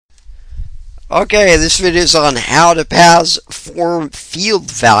Okay, this video is on how to pass form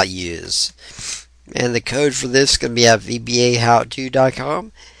field values. And the code for this is going to be at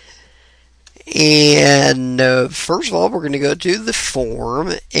vbahowto.com. And first of all, we're going to go to the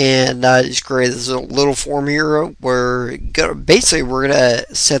form and just create this little form here where basically we're going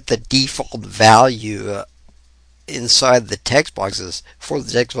to set the default value inside the text boxes for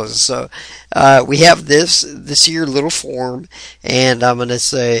the text boxes. So we have this here little form, and I'm going to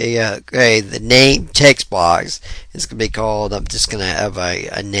say okay, the name text box is going to be called, I'm just going to have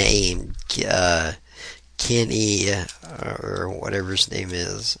a name, Kenny, or whatever his name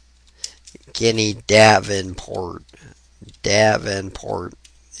is, Kenny Davenport.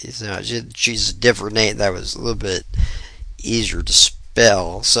 He's not, choose a different name that was a little bit easier to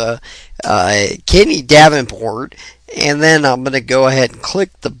spell. So Kenny Davenport, and then I'm going to go ahead and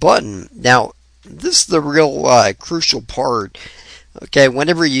click the button. Now this is the real crucial part. Okay,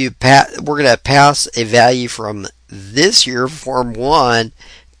 whenever you we're going to pass a value from this here, form 1,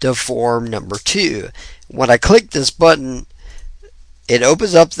 to form number 2. When I click this button, it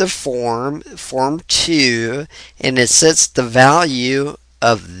opens up the form 2, and it sets the value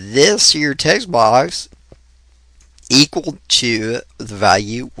of this here text box equal to the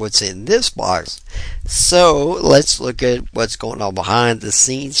value what's in this box. So let's look at what's going on behind the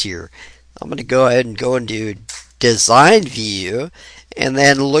scenes here. I'm going to go ahead and go into design view and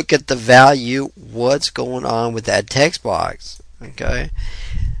then look at the value, what's going on with that text box. Okay,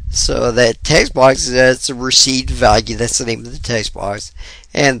 so that text box, that's a received value, that's the name of the text box.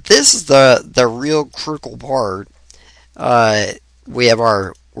 And this is the real critical part.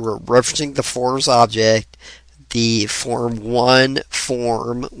 We're referencing the forms object, the form 1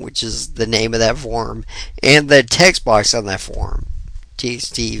 form, which is the name of that form, and the text box on that form,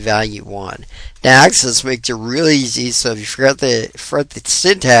 txt value 1. Now Access makes it really easy, so if you forgot the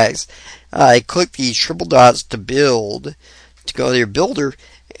syntax, click the triple dots to build, to go to your builder,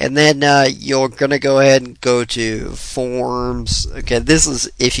 and then you're going to go ahead and go to forms. Okay, this is,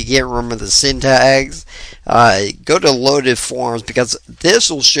 if you can't remember the syntax, go to loaded forms, because this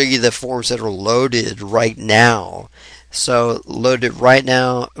will show you the forms that are loaded right now. So loaded right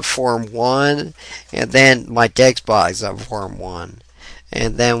now, form 1, and then my text box on form 1.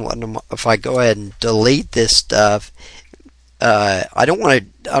 And then if I go ahead and delete this stuff, I don't want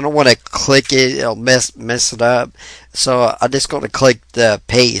to click it, it'll mess it up. So I'm just going to click the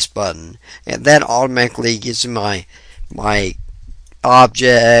paste button, and that automatically gives me my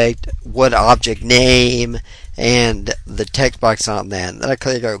object, what object name, and the text box on that. And then I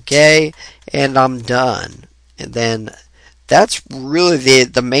click OK, and I'm done. And then that's really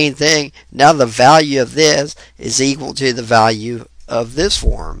the main thing. Now the value of this is equal to the value of this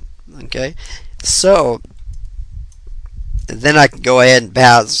form. Okay, so then I can go ahead and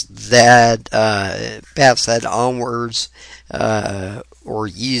pass that onwards, or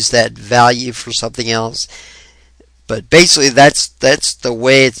use that value for something else. But basically, that's the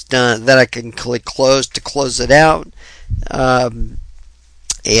way it's done. Then I can click close to close it out, and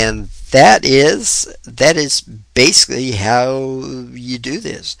that is basically how you do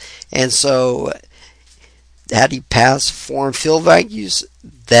this. And so, how do you pass form field values?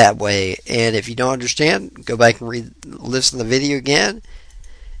 That way. And if you don't understand, go back and listen to the video again.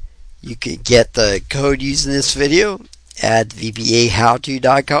 You can get the code using this video at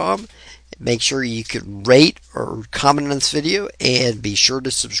vbahowto.com. Make sure you can rate or comment on this video, and be sure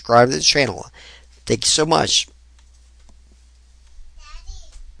to subscribe to this channel. Thank you so much.